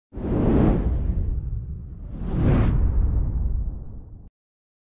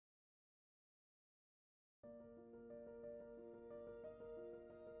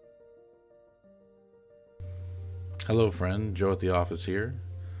Hello friend, Joe at the office here.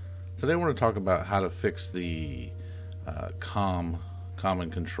 Today I want to talk about how to fix the common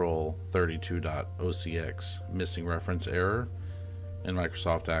control 32.OCX missing reference error in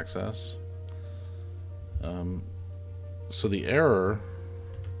Microsoft Access. So the error,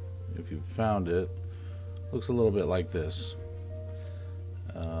 if you found it, looks a little bit like this.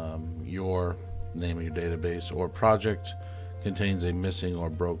 Your name of your database or project contains a missing or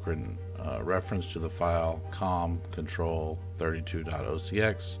broken reference to the file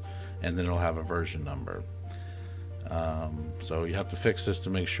comctl32.OCX, and then it'll have a version number. So you have to fix this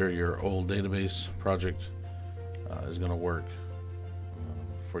to make sure your old database project is going to work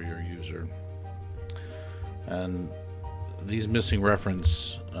for your user. And these missing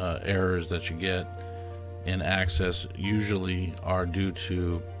reference errors that you get in Access usually are due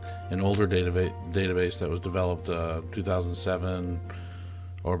to an older database that was developed 2007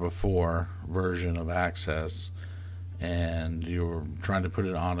 or before version of Access, and you're trying to put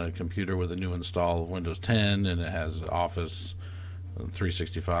it on a computer with a new install of Windows 10 and it has Office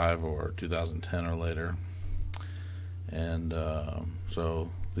 365 or 2010 or later, and so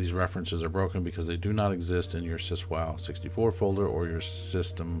these references are broken because they do not exist in your syswow64 folder or your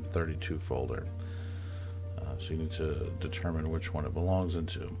system32 folder. So you need to determine which one it belongs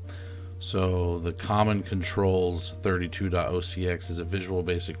into. So the common controls 32.OCX is a Visual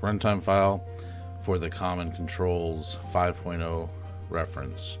Basic runtime file for the common controls 5.0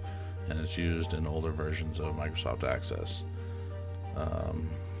 reference, and it's used in older versions of Microsoft Access.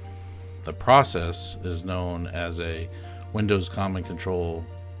 The process is known as a Windows Common Controls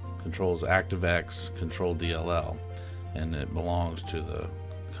ActiveX control DLL, and it belongs to the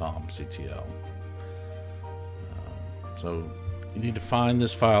comctl. So you need to find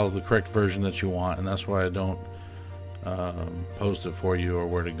this file, the correct version that you want, and that's why I don't post it for you or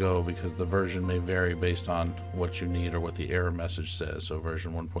where to go, because the version may vary based on what you need or what the error message says. So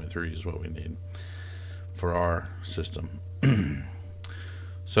version 1.3 is what we need for our system.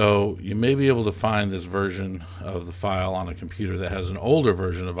 So you may be able to find this version of the file on a computer that has an older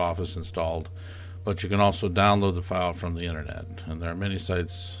version of Office installed, but you can also download the file from the internet, and there are many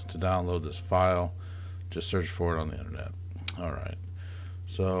sites to download this file. Just search for it on the internet. Alright,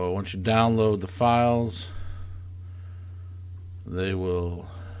 so once you download the files, they will,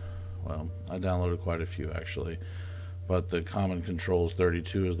 well, I downloaded quite a few actually, but the Common Controls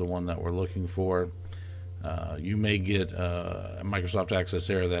 32 is the one that we're looking for. You may get a Microsoft Access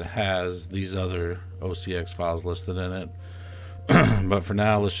error that has these other OCX files listed in it, but for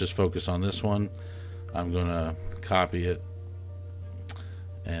now let's just focus on this one. I'm going to copy it,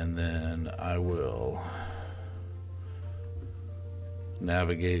 and then I will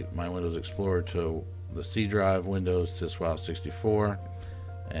navigate my Windows Explorer to the C drive, Windows syswow64,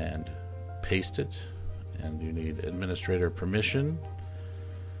 and paste it. And you need administrator permission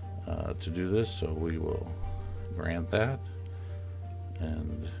to do this, so we will grant that.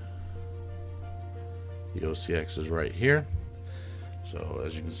 And the OCX is right here. So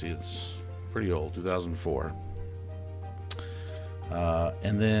as you can see, it's pretty old, 2004.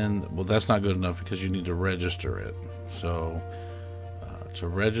 And then, well, that's not good enough because you need to register it. So to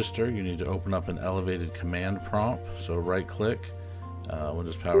register, you need to open up an elevated command prompt. So right click,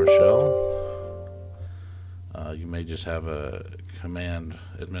 Windows PowerShell. You may just have a command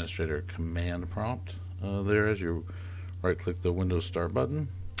administrator command prompt there as you right click the Windows Start button,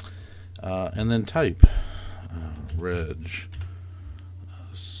 and then type reg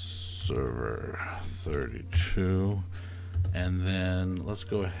server 32, and then let's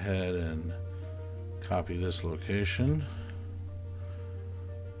go ahead and copy this location,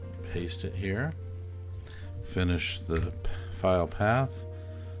 paste it here, finish the file path.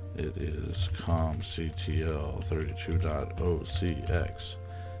 It is comctl32.OCX,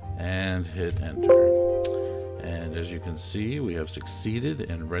 and hit enter. And as you can see, we have succeeded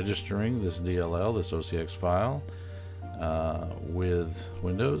in registering this DLL, this OCX file, with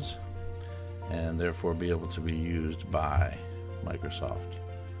Windows, and therefore be able to be used by Microsoft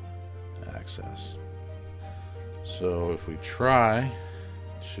Access. So if we try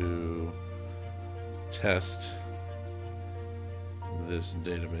to test this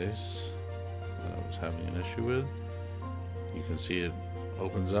database that I was having an issue with, you can see it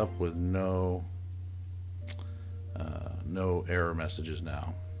opens up with no error messages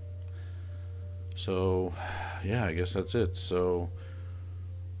now. So yeah, I guess that's it. So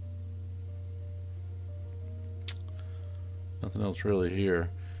nothing else really here.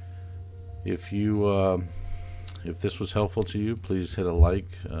 If you if this was helpful to you, please hit a like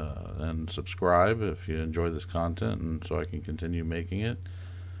and subscribe if you enjoy this content, and so I can continue making it.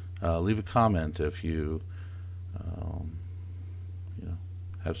 Leave a comment if you you know,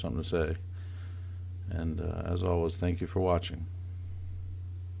 have something to say. And as always, thank you for watching.